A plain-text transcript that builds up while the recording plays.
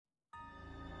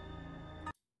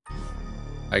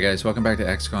Hi guys, welcome back to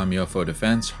XCOM UFO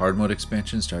Defense, Hardmode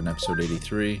Expansion, starting episode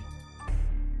 83.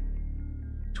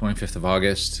 25th of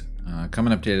August.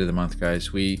 Coming up to the end of the month, guys.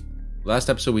 Last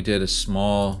episode we did a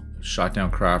small shot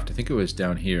down craft. I think it was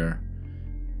down here.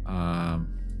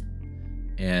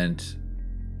 And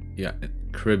yeah,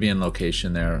 Caribbean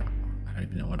location there. I don't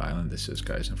even know what island this is,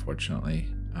 guys, unfortunately.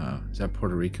 Is that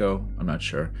Puerto Rico? I'm not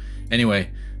sure.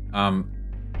 Anyway,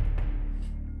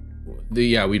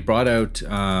 we brought out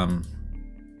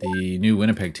the new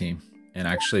Winnipeg team and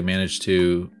actually managed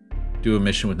to do a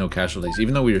mission with no casualties,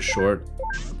 even though we were short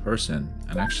a person.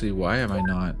 And actually, why have I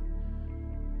not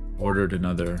ordered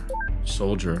another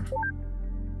soldier?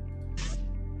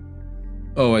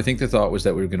 Oh, I think the thought was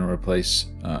that we were going to replace,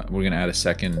 we're going to add a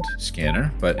second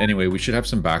scanner. But anyway, we should have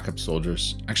some backup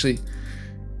soldiers. Actually,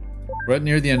 right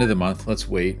near the end of the month, let's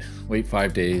wait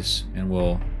 5 days, and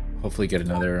we'll hopefully get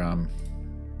another,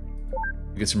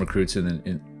 get some recruits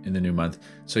in the new month.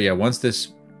 So yeah, once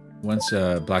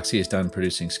Black Sea is done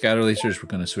producing scatter lasers, we're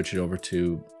going to switch it over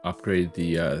to upgrade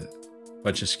the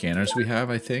bunch of scanners we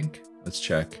have, I think. Let's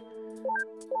check.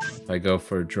 If I go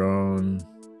for drone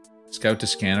scout to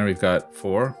scanner, we've got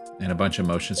 4 and a bunch of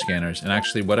motion scanners. And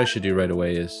actually what I should do right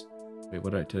away is, wait,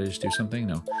 did I just do something?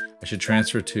 No, I should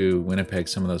transfer to Winnipeg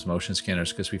some of those motion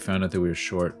scanners because we found out that we were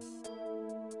short.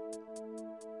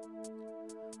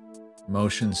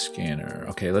 Motion scanner.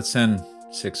 Okay, let's send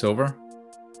 6 over.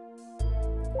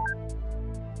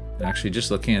 And actually,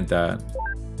 just looking at that,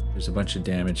 there's a bunch of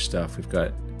damage stuff. We've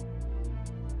got,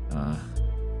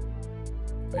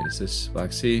 wait, is this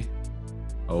Black Sea?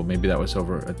 Oh, maybe that was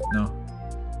over, no.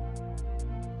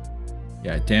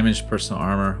 Yeah, damaged personal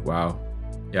armor, wow.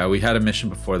 Yeah, we had a mission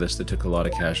before this that took a lot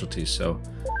of casualties, so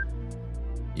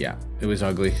yeah, it was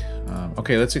ugly.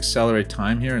 Okay, let's accelerate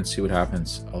time here and see what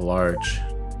happens. A large.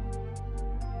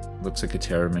 Looks like a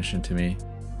terror mission to me.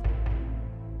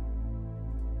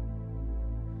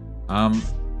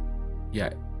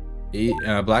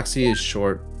 Yeah, Black Sea is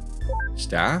short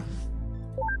staff.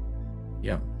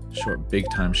 Yep, big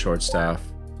time short staff.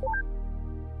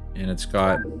 And it's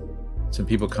got some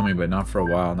people coming, but not for a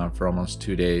while, not for almost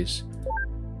 2 days.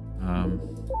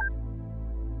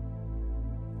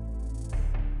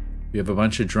 We have a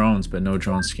bunch of drones, but no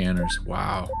drone scanners.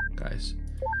 Wow, guys.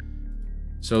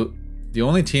 So the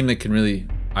only team that can really,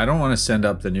 I don't want to send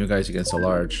up the new guys against a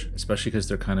large, especially because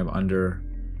they're kind of underarmed.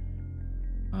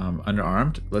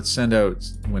 Let's send out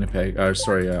Winnipeg,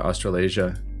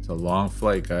 Australasia. It's a long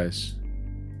flight, guys.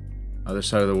 Other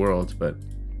side of the world, but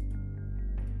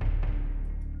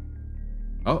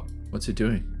oh, what's it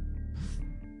doing?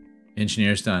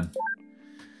 Engineer's done.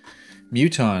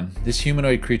 Muton. This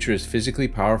humanoid creature is physically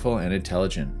powerful and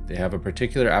intelligent. They have a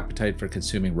particular appetite for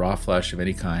consuming raw flesh of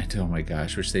any kind, oh my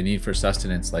gosh, which they need for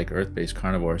sustenance like Earth-based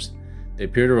carnivores. They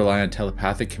appear to rely on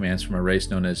telepathic commands from a race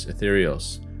known as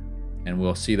Ethereals, and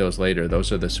we'll see those later.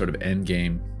 Those are the sort of end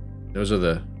game. Those are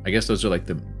the, I guess those are like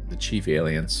the chief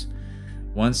aliens.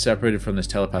 Once separated from this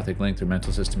telepathic link, their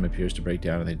mental system appears to break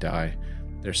down and they die.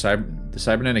 The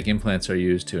cybernetic implants are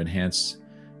used to enhance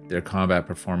their combat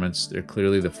performance. They're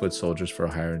clearly the foot soldiers for a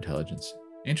higher intelligence.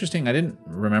 Interesting. I didn't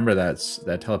remember that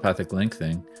telepathic link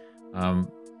thing.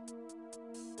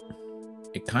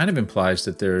 It kind of implies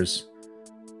that there's,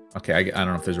 okay, I don't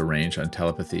know if there's a range on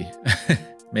telepathy.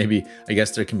 Maybe, I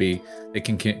guess there can be, they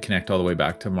can connect all the way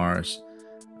back to Mars.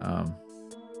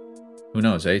 Who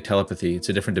knows, eh? Telepathy, it's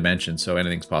a different dimension, so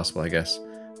anything's possible, I guess.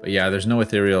 But yeah, there's no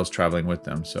ethereals traveling with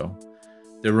them, so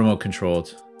they're remote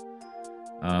controlled.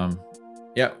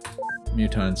 Yeah,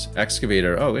 mutons.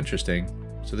 Excavator. Oh, interesting.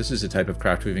 So this is a type of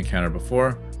craft we've encountered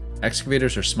before.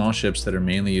 Excavators are small ships that are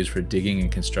mainly used for digging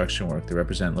and construction work. They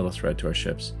represent little threat to our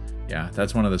ships. Yeah,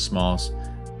 that's one of the smalls.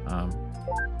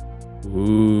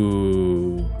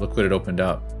 Ooh, look what it opened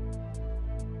up.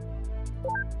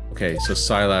 Okay, so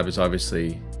Scilab is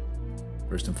obviously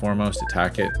first and foremost,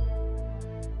 attack it.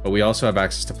 But we also have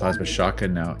access to plasma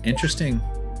shotgun now. Interesting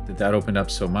that that opened up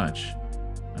so much.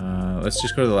 Let's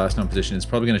just go to the last known position. It's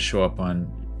probably going to show up on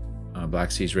Black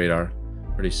Sea's radar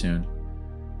pretty soon.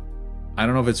 I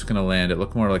don't know if it's going to land. It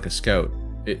looked more like a scout.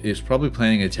 It is probably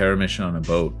planning a terror mission on a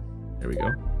boat. There we go.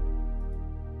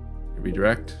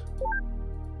 Redirect.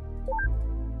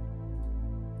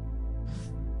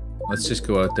 Let's just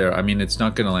go out there. I mean, it's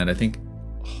not going to land. I think...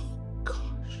 Oh,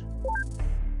 gosh.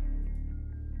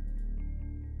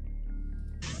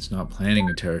 It's not planning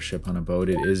a terror ship on a boat.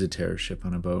 It is a terror ship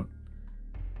on a boat.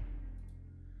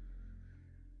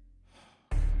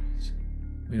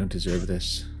 We don't deserve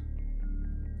this.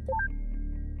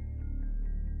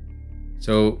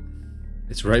 So,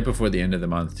 it's right before the end of the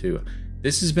month, too.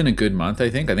 This has been a good month,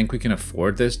 I think. I think we can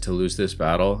afford this to lose this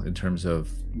battle in terms of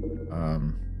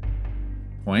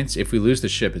points. If we lose the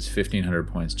ship, it's 1,500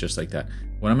 points, just like that.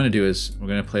 What I'm going to do is we're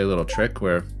going to play a little trick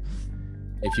where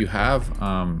if you have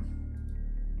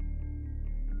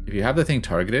the thing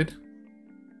targeted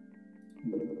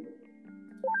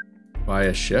by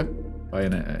a ship, by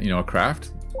an, you know, a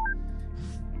craft,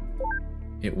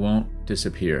 it won't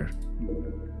disappear.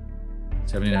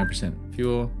 79%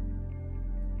 fuel.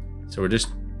 So we're just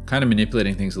kind of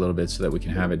manipulating things a little bit so that we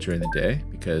can have it during the day,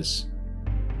 because,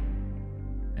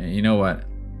 and you know what?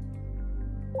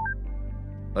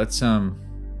 Let's just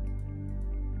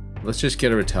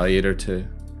get a retaliator to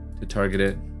target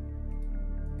it.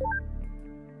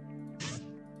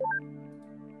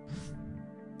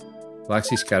 Black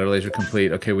Sea scatter laser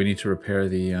complete. Okay, we need to repair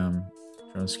the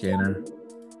drone scanner.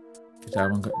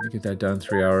 Get that done.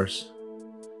 3 hours.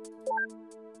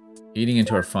 Eating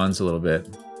into our funds a little bit.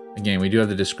 Again, we do have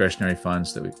the discretionary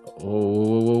funds that we...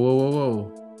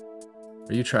 whoa.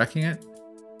 Are you tracking it?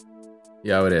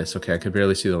 Yeah, it is. Okay, I could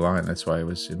barely see the line. That's why it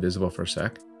was invisible for a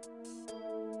sec.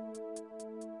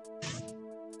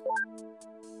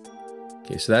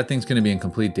 Okay, so that thing's going to be in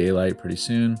complete daylight pretty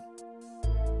soon.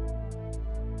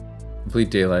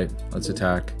 Complete daylight. Let's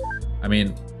attack. I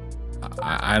mean,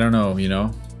 I don't know, you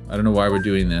know? I don't know why we're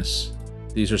doing this.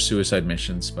 These are suicide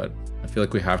missions, but I feel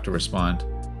like we have to respond.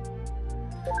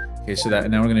 Okay, so that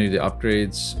now we're going to do the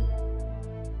upgrades.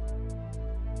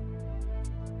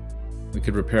 We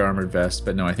could repair armored vest,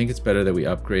 but no, I think it's better that we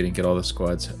upgrade and get all the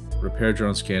squads. Repair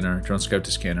drone scanner, drone scout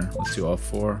to scanner. Let's do all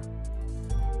 4.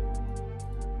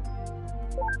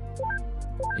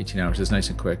 18 hours is nice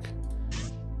and quick.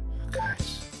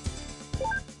 Guys.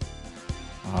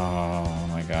 Oh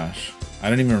my gosh. I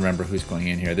don't even remember who's going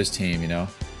in here. This team, you know.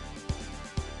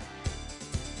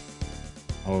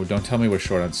 Oh, don't tell me we're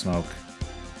short on smoke.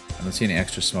 I don't see any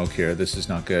extra smoke here. This is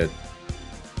not good.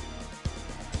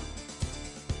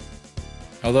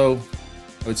 Although,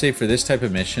 I would say for this type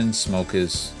of mission, smoke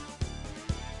is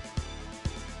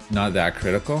not that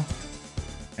critical.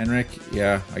 Henrik,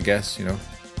 yeah, I guess, you know.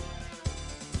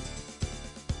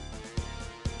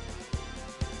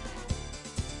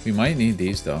 We might need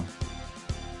these, though.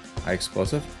 High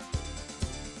explosive.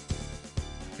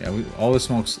 Yeah, all the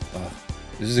smokes... Oh,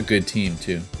 this is a good team,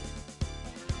 too.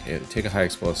 Okay, take a high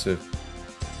explosive.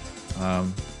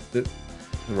 The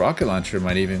rocket launcher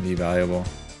might even be valuable.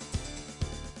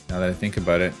 Now that I think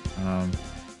about it.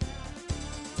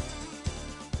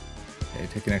 Okay,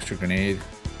 take an extra grenade.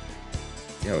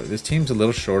 Yeah, this team's a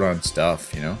little short on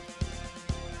stuff, you know?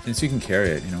 Since you can carry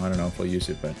it, you know, I don't know if we'll use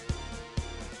it, but...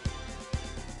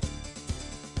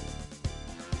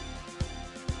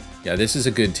 Yeah, this is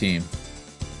a good team.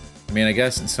 I mean, I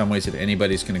guess in some ways if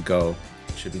anybody's gonna go,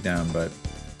 it should be them, but...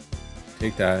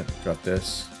 Take that, drop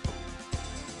this.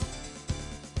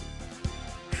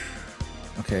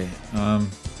 Okay,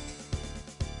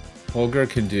 Holger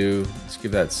can do, let's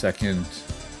give that second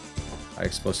high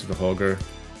explosive to Holger.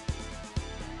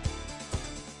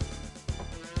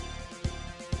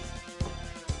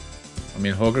 I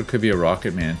mean, Holger could be a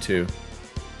rocket man too.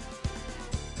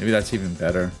 Maybe that's even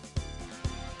better.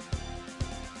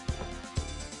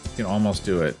 You can almost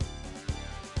do it.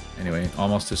 Anyway,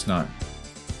 almost is not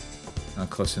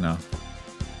close enough.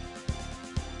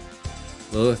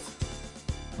 Lilith,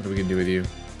 what are we gonna do with you?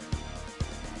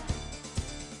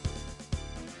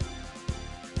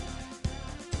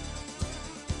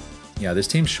 Yeah, this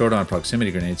team's short on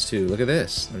proximity grenades too. Look at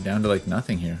this. They're down to like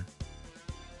nothing here.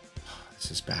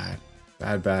 This is bad.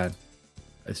 Bad.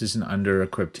 This is an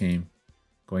under-equipped team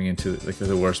going into like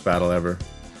the worst battle ever.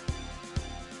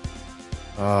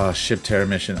 Oh, ship terror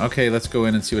mission. Okay, let's go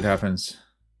in and see what happens.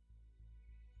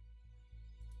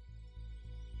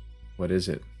 What is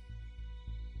it?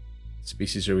 What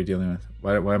species are we dealing with?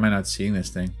 Why am I not seeing this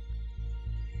thing?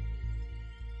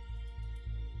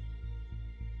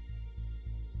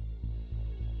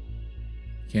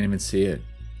 Can't even see it.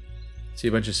 See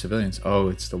a bunch of civilians. Oh,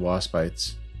 it's the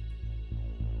waspites.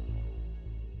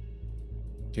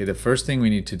 Okay, the first thing we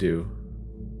need to do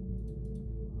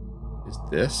is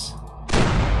this.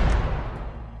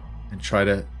 And try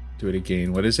to do it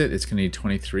again. What is it? It's gonna need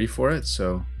 23 for it,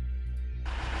 so...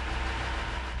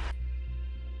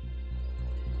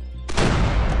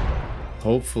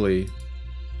 Hopefully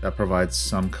that provides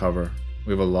some cover.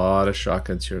 We have a lot of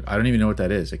shotguns here. I don't even know what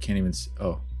that is. I can't even see.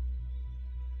 Oh.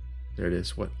 There it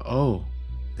is. What? Oh.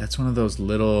 That's one of those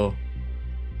little...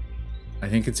 I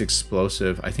think it's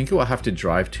explosive. I think it will have to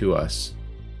drive to us.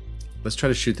 Let's try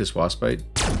to shoot this waspite.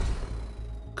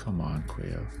 Come on,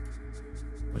 Quayo.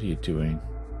 What are you doing?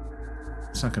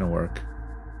 It's not going to work.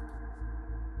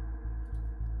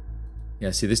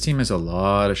 Yeah, see, this team has a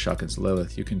lot of shotguns.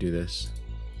 Lilith, you can do this.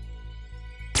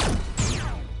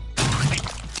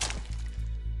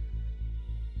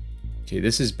 Okay,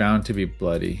 this is bound to be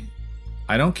bloody.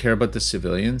 I don't care about the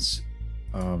civilians.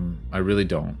 I really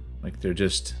don't. Like, they're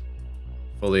just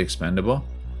fully expendable.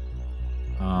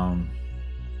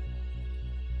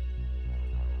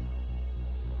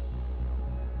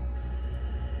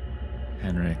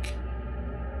 Henrik.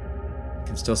 I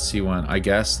can still see one. I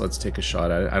guess let's take a shot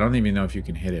at it. I don't even know if you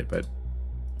can hit it, but...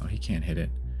 Oh, he can't hit it.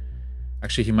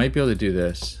 Actually, he might be able to do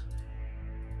this.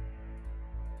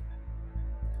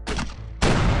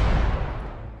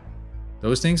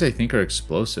 Those things I think are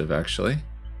explosive, actually.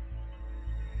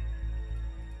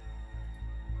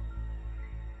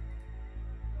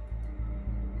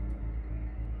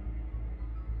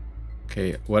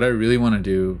 Okay, what I really want to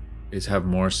do is have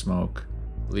more smoke.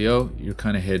 Leo, you're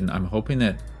kind of hidden. I'm hoping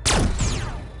that...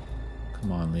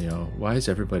 Come on, Leo. Why is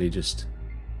everybody just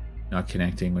not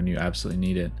connecting when you absolutely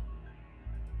need it?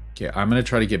 Okay, I'm going to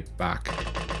try to get back.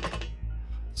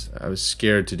 So I was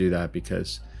scared to do that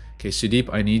because... Okay, Sudeep,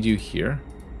 I need you here.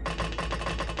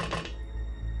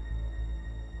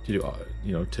 To do,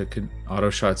 you know, to auto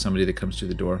shot somebody that comes through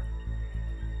the door.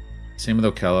 Same with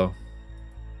Okello.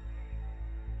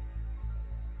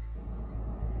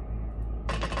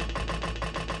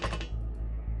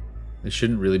 They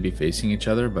shouldn't really be facing each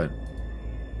other, but...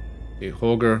 Okay,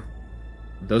 Holger.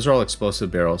 Those are all explosive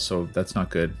barrels, so that's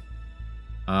not good.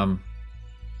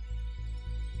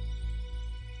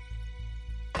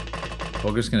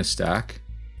 Holger's gonna stack.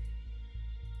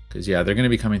 Because, yeah, they're gonna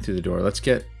be coming through the door. Let's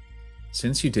get...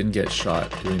 Since you didn't get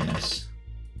shot doing this...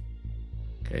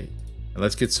 Okay,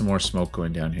 let's get some more smoke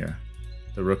going down here.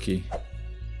 The rookie.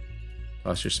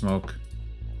 Toss your smoke.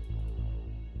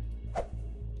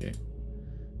 Okay.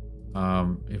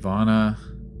 Ivana.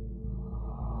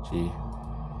 Gee.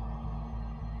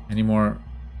 Any more?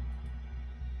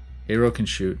 Aero can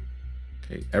shoot.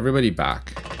 Okay, everybody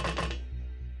back.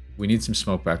 We need some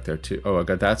smoke back there too. Oh, I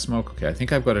got that smoke. Okay, I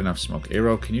think I've got enough smoke.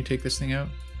 Aero, can you take this thing out?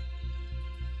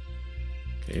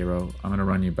 Okay, Aero, I'm gonna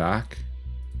run you back.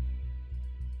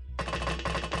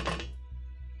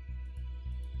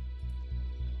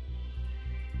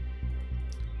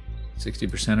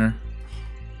 %er.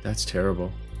 That's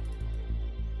terrible.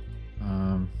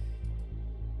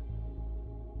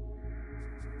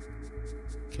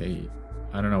 Okay,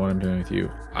 I don't know what I'm doing with you.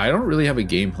 I don't really have a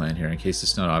game plan here in case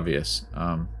it's not obvious.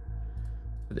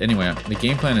 But anyway, the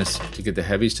game plan is to get the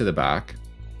heavies to the back.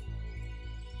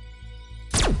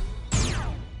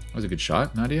 That was a good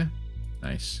shot, Nadia.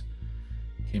 Nice.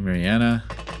 Okay, Mariana.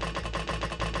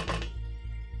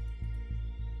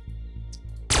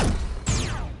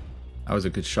 That was a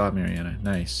good shot, Mariana.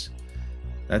 Nice.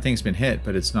 That thing's been hit,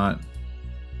 but it's not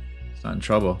in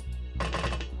trouble.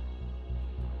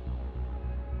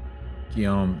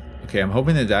 Guillaume. Okay, I'm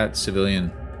hoping that that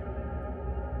civilian...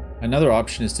 Another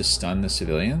option is to stun the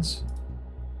civilians.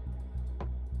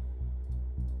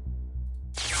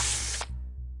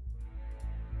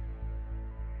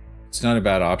 It's not a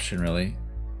bad option, really.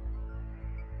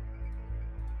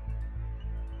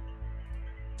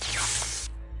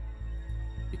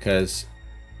 Because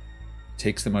it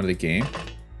takes them out of the game.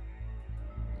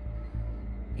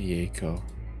 Vieko.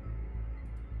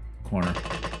 Corner.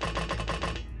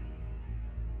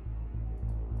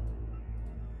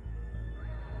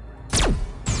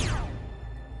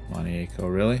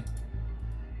 Monieko, really?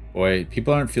 Boy,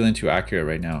 people aren't feeling too accurate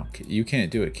right now. You can't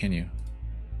do it, can you?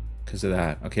 Because of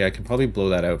that. Okay, I can probably blow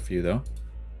that out for you, though.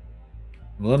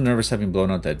 I'm a little nervous having blown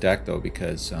out that deck, though,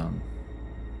 because...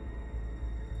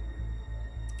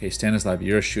 Okay, Stanislav,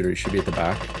 you're a shooter. You should be at the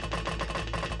back.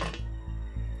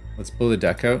 Let's blow the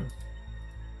deck out.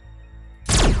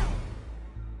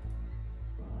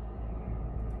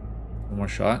 One more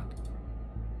shot.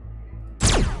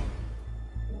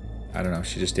 I don't know.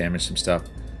 She just damaged some stuff.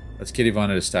 Let's get Ivana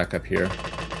to stack up here.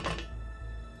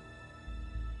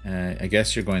 I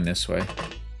guess you're going this way.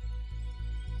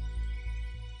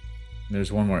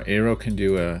 There's one more. Aero can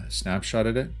do a snapshot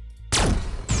at it.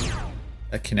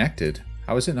 That connected.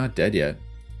 How is it not dead yet?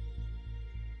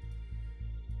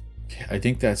 Okay, I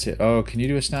think that's it. Oh, can you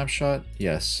do a snapshot?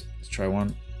 Yes. Let's try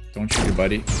one. Don't shoot your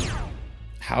buddy.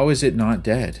 How is it not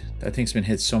dead? That thing's been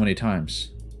hit so many times.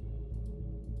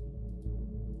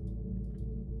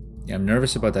 Yeah, I'm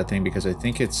nervous about that thing because I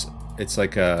think it's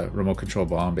like a remote control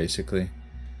bomb, basically.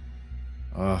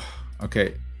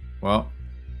 Okay. Well,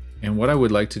 and what I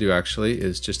would like to do actually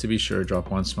is just to be sure, drop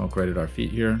one smoke right at our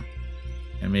feet here.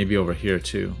 And maybe over here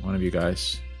too. One of you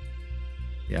guys.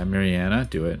 Yeah, Mariana,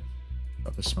 do it.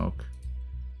 Drop a smoke.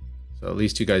 So at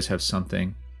least you guys have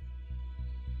something.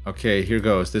 Okay, here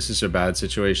goes. This is a bad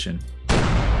situation.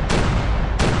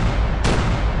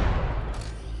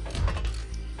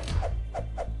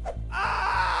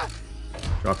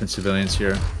 Dropping civilians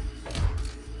here.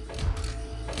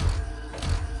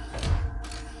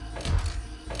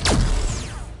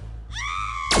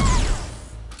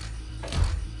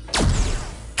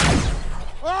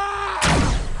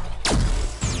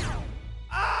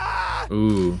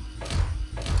 Ooh.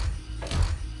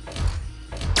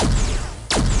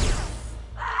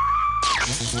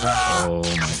 Oh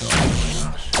my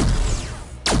gosh.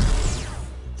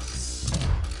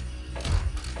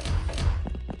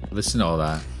 Listen to all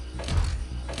that.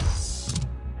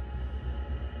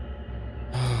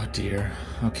 Oh dear.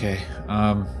 Okay.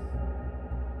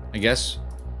 I guess.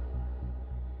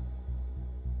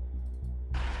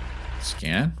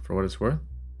 Scan for what it's worth.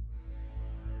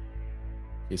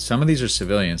 Okay, some of these are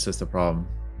civilians, that's the problem.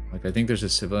 Like I think there's a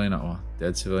civilian, oh,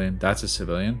 dead civilian. That's a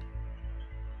civilian.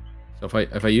 So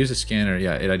if I use a scanner,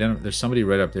 yeah, there's somebody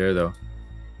right up there though.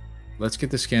 Let's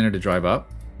get the scanner to drive up.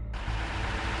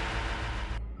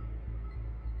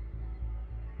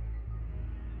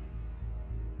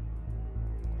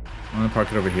 I'm gonna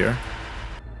park it over here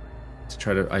to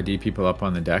try to ID people up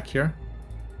on the deck here.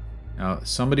 Now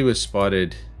somebody was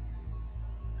spotted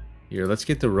here. Let's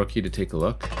get the rookie to take a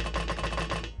look.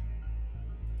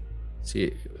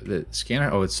 See the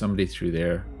scanner. Oh, it's somebody through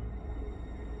there.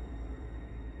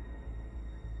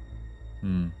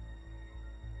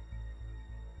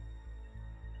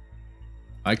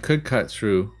 I could cut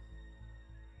through.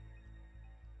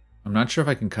 I'm not sure if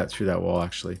I can cut through that wall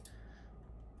actually.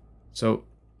 So,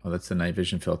 oh, that's the night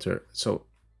vision filter. So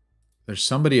there's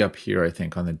somebody up here, I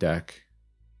think, on the deck.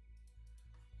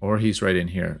 Or he's right in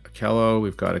here. Akello,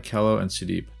 we've got Akello and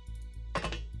Sudeep.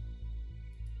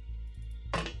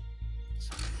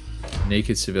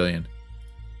 Naked civilian.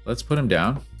 Let's put him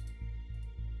down.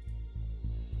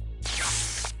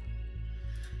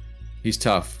 He's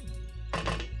tough.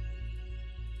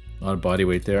 A lot of body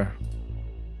weight there.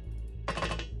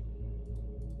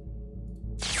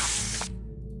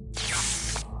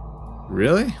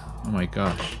 Really? Oh my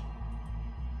gosh.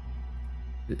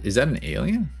 Is that an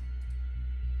alien?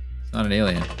 It's not an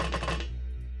alien.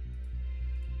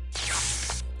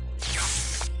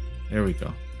 There we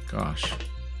go. Gosh.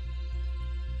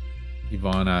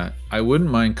 Ivana, I wouldn't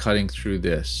mind cutting through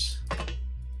this.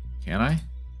 Can I?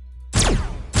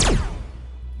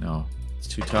 No, it's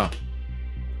too tough.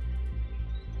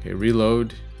 Okay,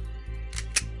 reload.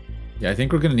 Yeah, I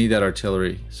think we're gonna need that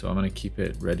artillery, so I'm gonna keep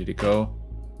it ready to go.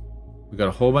 We've got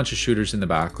a whole bunch of shooters in the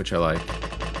back, which I like.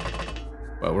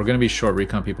 But we're gonna be short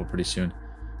recon people pretty soon.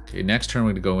 Okay, next turn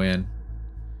we're gonna go in.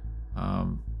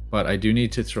 But I do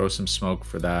need to throw some smoke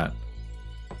for that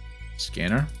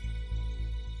scanner.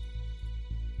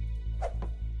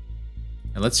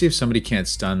 And let's see if somebody can't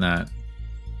stun that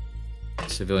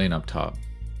civilian up top.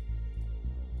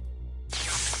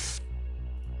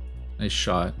 Nice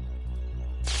shot.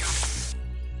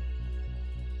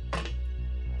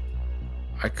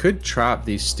 I could trap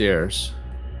these stairs,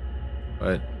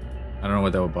 but I don't know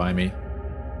what that will buy me.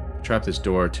 Trap this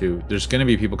door too. There's going to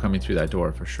be people coming through that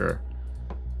door for sure.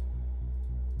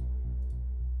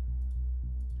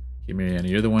 Okay, Mariana,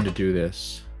 you're the one to do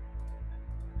this.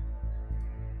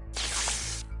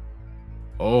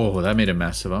 Oh, that made a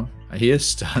mess of him. He is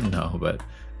stunned though, but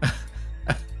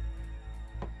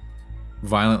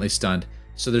violently stunned.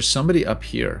 So there's somebody up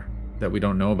here that we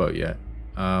don't know about yet.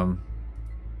 Oh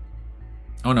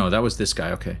no, that was this guy.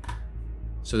 Okay.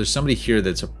 So there's somebody here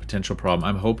that's a potential problem.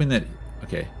 I'm hoping that,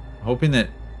 okay, I'm hoping that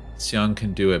Xiang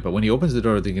can do it, but when he opens the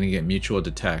door, they're going to get mutual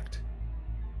detect.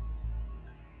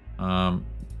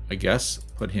 I guess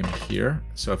put him here.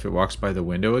 So if it walks by the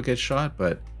window, it gets shot,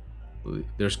 but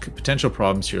there's potential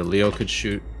problems here. Leo could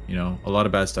shoot, you know, a lot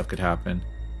of bad stuff could happen.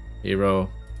 Aero.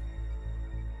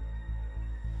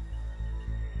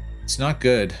 It's not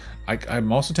good.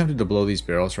 I'm also tempted to blow these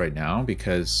barrels right now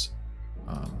because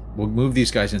we'll move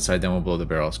these guys inside, then we'll blow the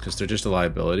barrels because they're just a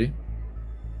liability.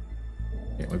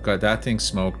 Okay, we've got that thing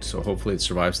smoked, so hopefully it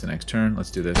survives the next turn.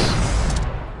 Let's do this.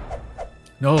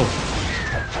 No!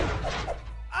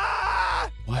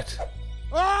 What?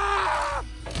 Oh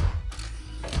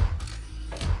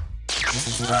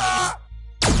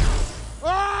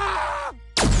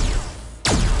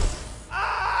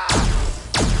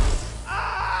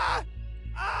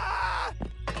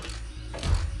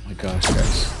my gosh,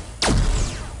 guys.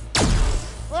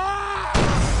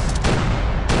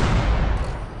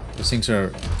 Those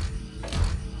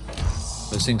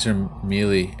things are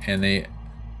melee, and they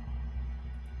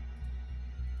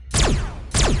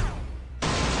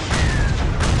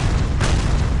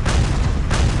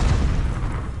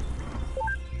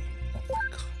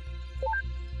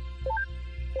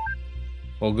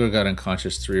Holger got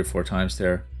unconscious 3 or 4 times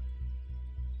there.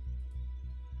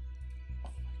 Oh my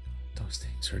god, those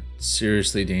things are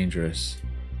seriously dangerous.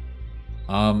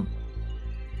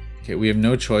 Okay, we have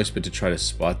no choice but to try to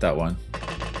spot that one.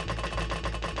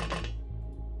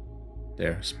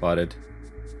 There, spotted.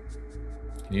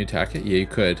 Can you attack it? Yeah, you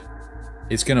could.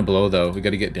 It's gonna blow though. We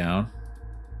gotta get down.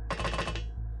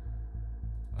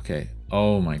 Okay.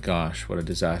 Oh my gosh, what a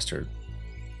disaster.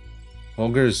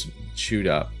 Holger's chewed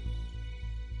up.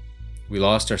 We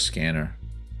lost our scanner.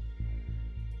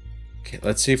 Okay,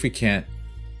 let's see if we can't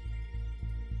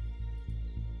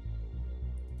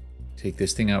take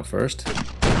this thing out first. Okay,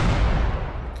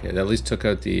 that at least took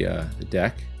out the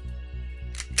deck.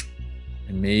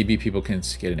 And maybe people can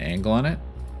get an angle on it.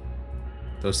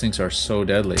 Those things are so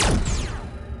deadly.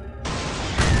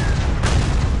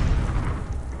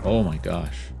 Oh my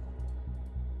gosh.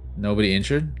 Nobody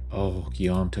injured? Oh,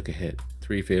 Guillaume took a hit.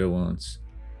 3 fatal wounds.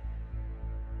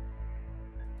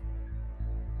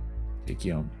 Okay,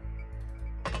 Guillaume.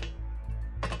 Come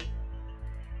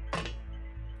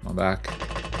on back.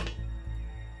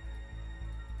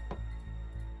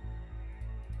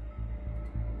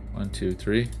 One, two,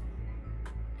 three.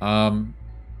 Okay,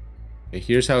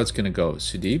 here's how it's gonna go.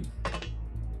 Sudeep.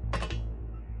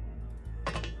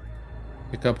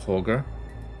 Pick up Holger.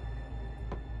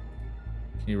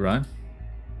 Can you run?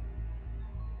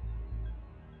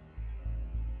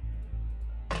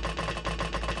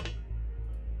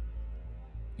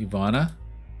 Ivana.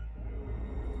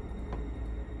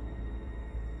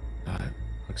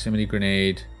 Proximity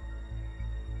grenade.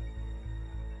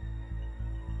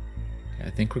 Okay,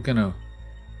 I think we're gonna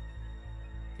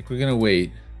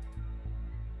wait.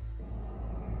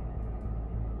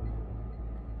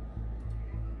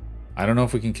 I don't know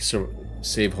if we can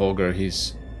save Holger.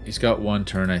 He's got 1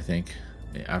 turn, I think,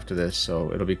 after this,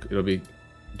 so it'll be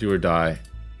do or die.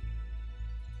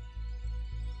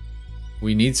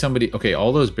 We need somebody. Okay,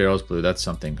 all those barrels blew. That's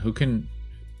something. Who can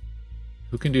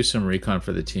do some recon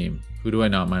for the team? Who do I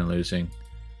not mind losing?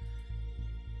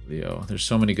 Leo. There's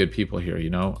so many good people here, you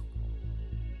know.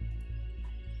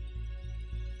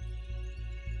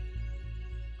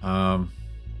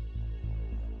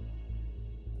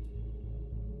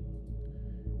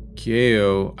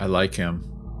 Kieo, I like him.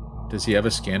 Does he have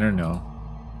a scanner? No.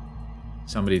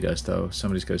 Somebody does, though.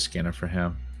 Somebody's got a scanner for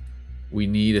him. We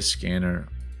need a scanner.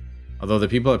 Although the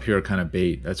people up here are kind of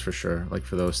bait, that's for sure. Like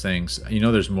for those things. You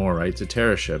know there's more, right? It's a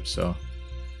Terra ship, so...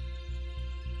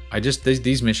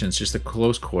 These missions, just the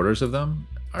close quarters of them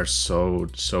are so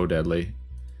deadly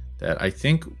that I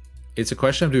think it's a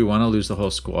question of, do we want to lose the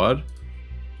whole squad?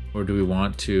 Or do we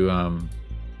want to...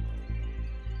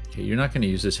 Okay, you're not going to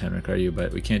use this, Henrik, are you?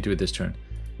 But we can't do it this turn.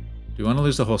 Do we want to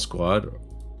lose the whole squad?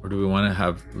 Or do we want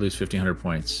to lose 1,500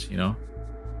 points, you know?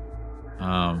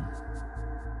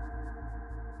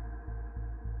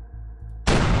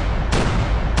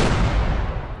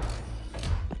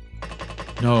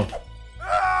 No.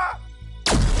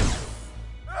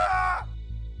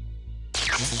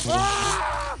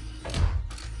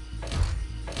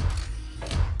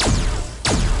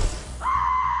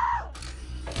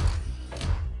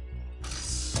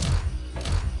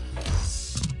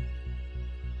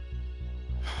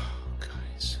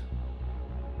 Guys.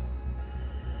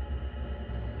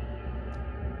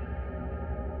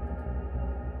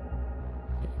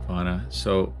 Ivana,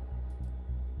 so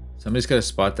somebody's got to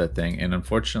spot that thing, and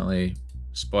unfortunately,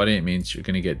 spotting it means you're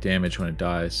going to get damage when it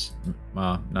dies.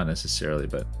 Well, not necessarily,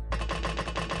 but...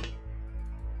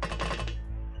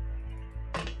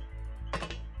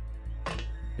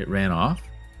 It ran off?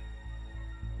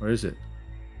 Where is it?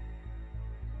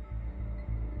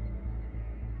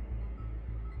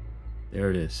 There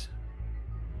it is.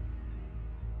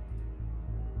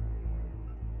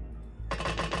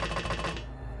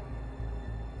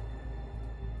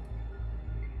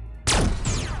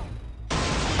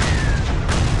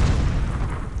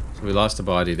 So we lost a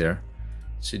body there.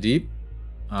 Sudeep,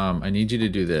 I need you to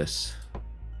do this.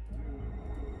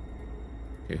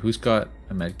 Okay, who's got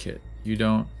a med kit? You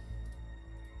don't.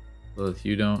 Lilith,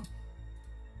 you don't.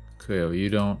 Cleo, you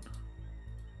don't.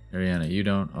 Ariana, you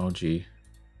don't. Oh, gee.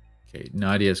 Okay,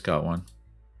 Nadia's got one.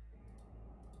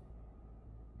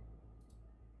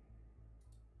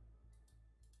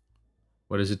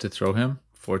 What is it to throw him?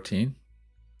 14.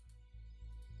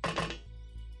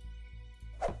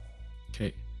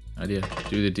 Okay, Nadia,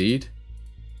 do the deed.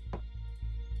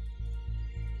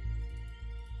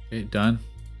 Okay, done.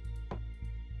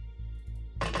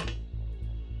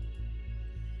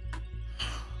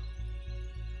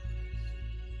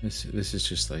 This is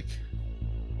just like...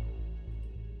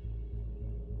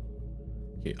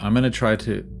 Okay, I'm gonna try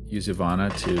to use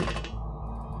Ivana to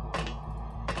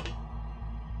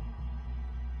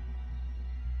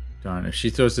on. If she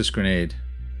throws this grenade.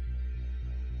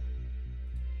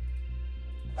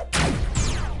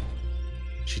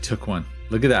 She took one.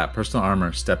 Look at that. Personal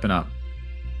armor stepping up.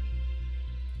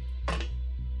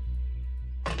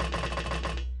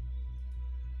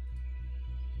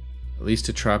 At least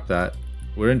to trap that.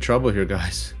 We're in trouble here,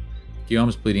 guys.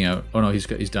 Guillaume's bleeding out. Oh no, he's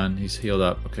done. He's healed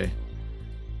up. Okay.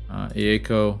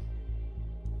 Ieko.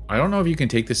 I don't know if you can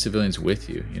take the civilians with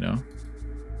you, you know?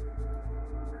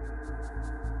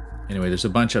 Anyway, there's a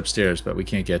bunch upstairs, but we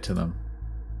can't get to them.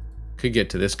 Could get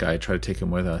to this guy, try to take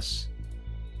him with us.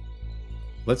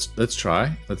 Let's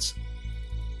try. Let's...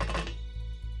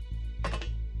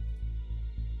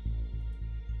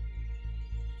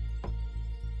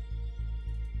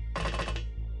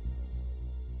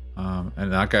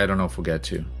 And that guy I don't know if we'll get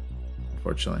to,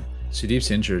 unfortunately.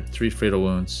 Sudeep's injured, 3 fatal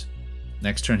wounds.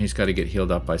 Next turn he's got to get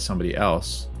healed up by somebody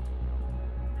else.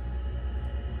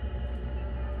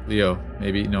 Leo,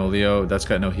 maybe. No, Leo, that's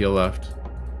got no heal left.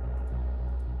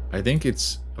 I think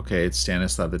it's... Okay, it's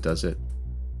Stanislav that does it.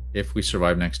 If we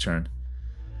survive next turn.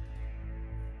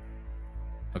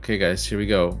 Okay, guys, here we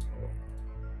go.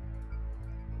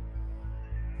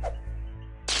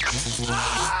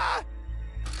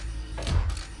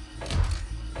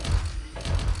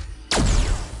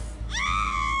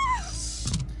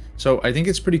 So I think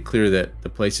it's pretty clear that the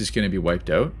place is going to be wiped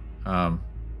out. I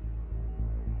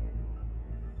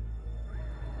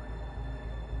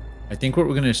think what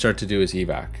we're going to start to do is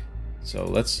evac. So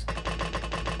let's.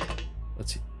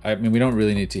 I mean, we don't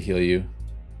really need to heal you,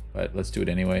 but let's do it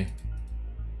anyway.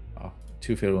 Oh,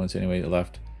 2 fatal wounds anyway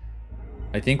left.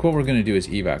 I think what we're going to do is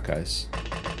evac, guys.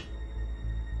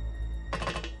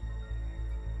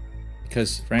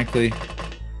 Because frankly,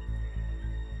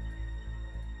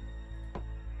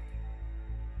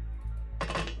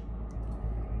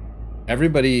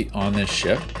 everybody on this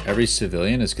ship, every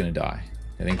civilian is going to die.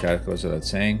 I think that goes without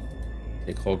saying.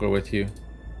 Take Holger with you.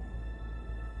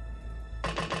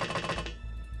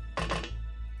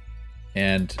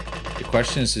 And the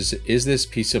question is this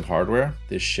piece of hardware,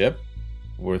 this ship,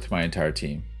 worth my entire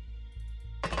team?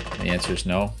 And the answer is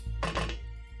no,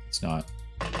 it's not.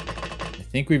 I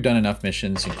think we've done enough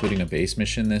missions, including a base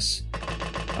mission this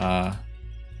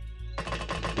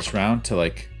round to,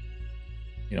 like,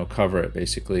 you know, cover it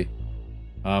basically.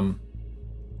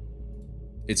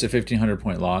 It's a 1,500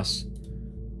 point loss.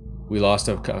 We lost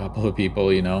a couple of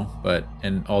people, you know,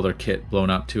 and all their kit blown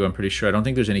up too, I'm pretty sure. I don't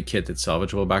think there's any kit that's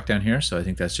salvageable back down here, so I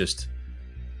think that's just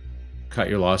cut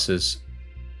your losses.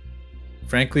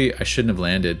 Frankly, I shouldn't have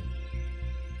landed.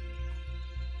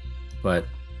 But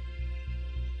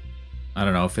I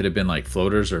don't know if it had been like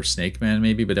floaters or Snake Man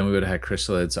maybe, but then we would have had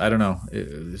chrysalids. I don't know.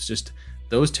 It's just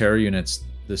those terror units,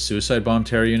 the suicide bomb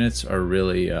terror units are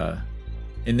really,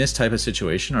 in this type of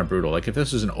situation, are brutal. Like if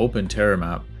this was an open terror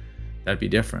map, that'd be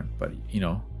different, but you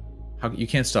know, you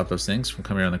can't stop those things from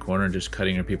coming around the corner and just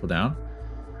cutting your people down.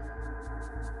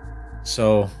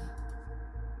 So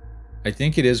I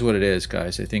think it is what it is,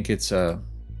 guys. I think it's an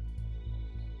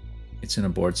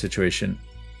abort situation.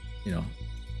 You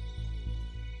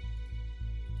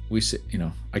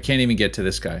know, I can't even get to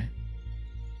this guy.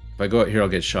 If I go out here, I'll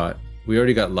get shot. We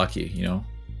already got lucky, you know.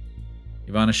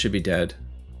 Ivana should be dead,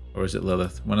 or is it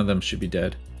Lilith? One of them should be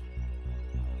dead.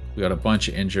 We got a bunch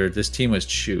of injured. This team was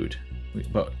chewed.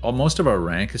 But most of our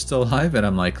rank is still alive, and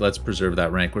I'm like, let's preserve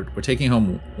that rank. We're taking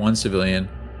home 1 civilian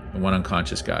and 1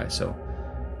 unconscious guy. So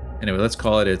anyway, let's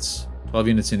call it. It's 12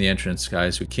 units in the entrance,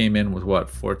 guys. We came in with what,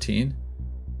 14?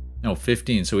 No,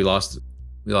 15. So we lost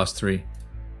 3.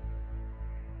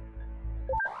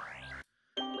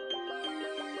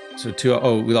 So 2.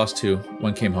 Oh, we lost 2.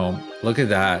 1 came home. Look at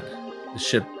that. The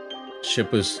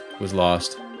ship was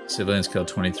lost. Civilians killed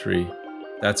 23.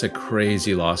 That's a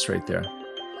crazy loss right there.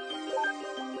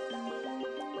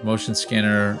 Motion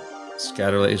scanner,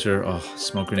 scatter laser, oh,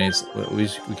 smoke grenades. We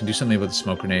can do something about the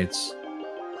smoke grenades.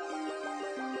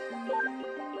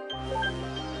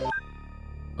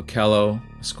 Okello,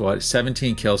 squad,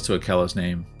 17 kills to Okello's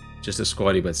name. Just a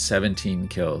squaddy, but 17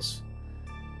 kills.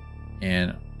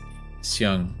 And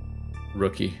Seung,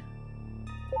 rookie.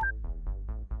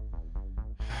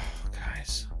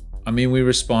 Guys. I mean, we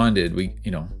responded.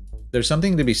 There's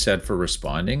something to be said for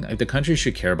responding. Like, the country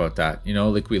should care about that. You know,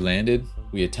 like, we landed,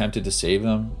 we attempted to save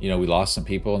them. You know, we lost some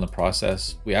people in the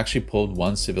process. We actually pulled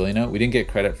 1 civilian out. We didn't get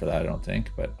credit for that, I don't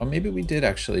think. But maybe we did,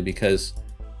 actually, because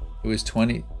it was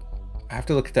 20. I have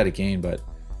to look at that again, but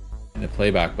in the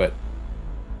playback. But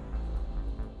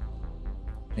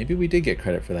maybe we did get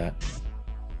credit for that.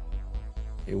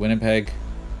 Okay, Winnipeg.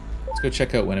 Let's go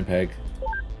check out Winnipeg.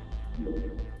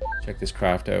 Check this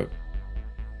craft out.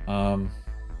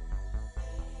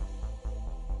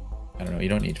 I don't know, you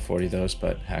don't need 40 of those,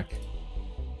 but heck.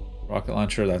 Rocket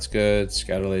launcher, that's good.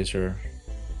 Scatter laser.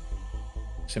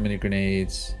 So many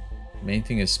grenades. Main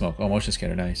thing is smoke. Oh, motion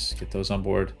scanner, nice. Get those on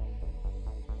board.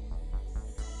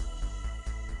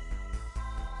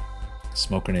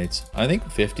 Smoke grenades. I think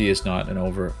 50 is not an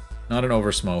over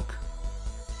smoke.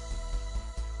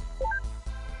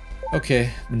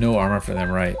 Okay, no armor for them,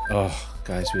 right? Oh,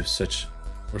 guys,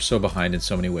 we're so behind in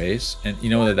so many ways. And you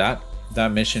know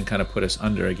that mission kind of put us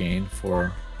under again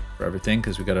for everything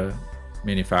because we got to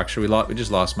manufacture. We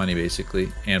just lost money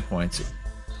basically and points.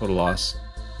 Total loss.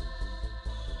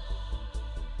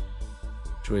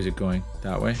 Which way is it going?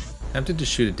 That way? Tempted to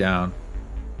shoot it down.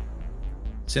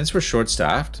 Since we're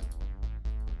short-staffed,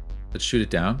 let's shoot it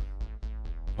down.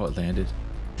 Oh, it landed.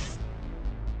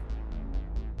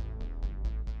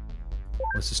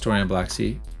 What's the story on Black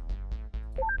Sea?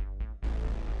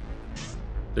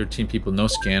 13 people, no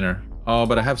scanner. Oh,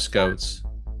 but I have scouts.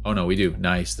 Oh no, we do.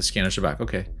 Nice, the scanners are back.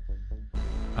 Okay.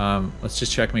 Let's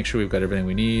just check, make sure we've got everything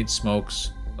we need.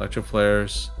 Smokes, electro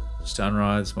flares, stun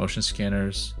rods, motion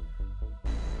scanners.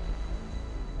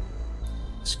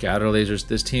 Scatter lasers.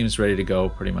 This team's ready to go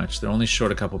pretty much. They're only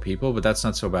short a couple people, but that's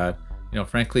not so bad. You know,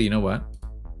 frankly, you know what?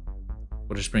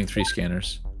 We'll just bring 3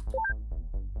 scanners.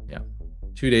 Yeah.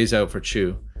 2 days out for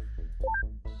Chew.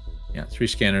 Yeah, 3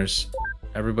 scanners.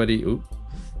 Everybody, oop.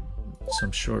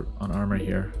 Some short on armor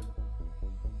here.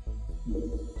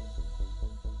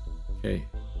 Okay.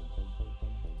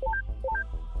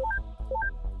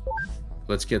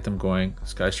 Let's get them going.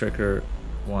 Sky Striker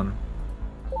 1.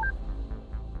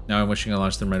 Now I'm wishing I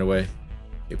launched them right away.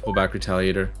 Okay, pull back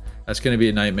Retaliator. That's going to be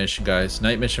a night mission, guys.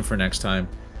 Night mission for next time.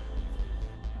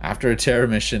 After a terror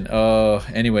mission.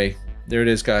 Anyway, there it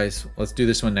is, guys. Let's do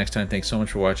this one next time. Thanks so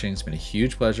much for watching. It's been a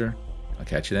huge pleasure. I'll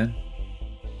catch you then.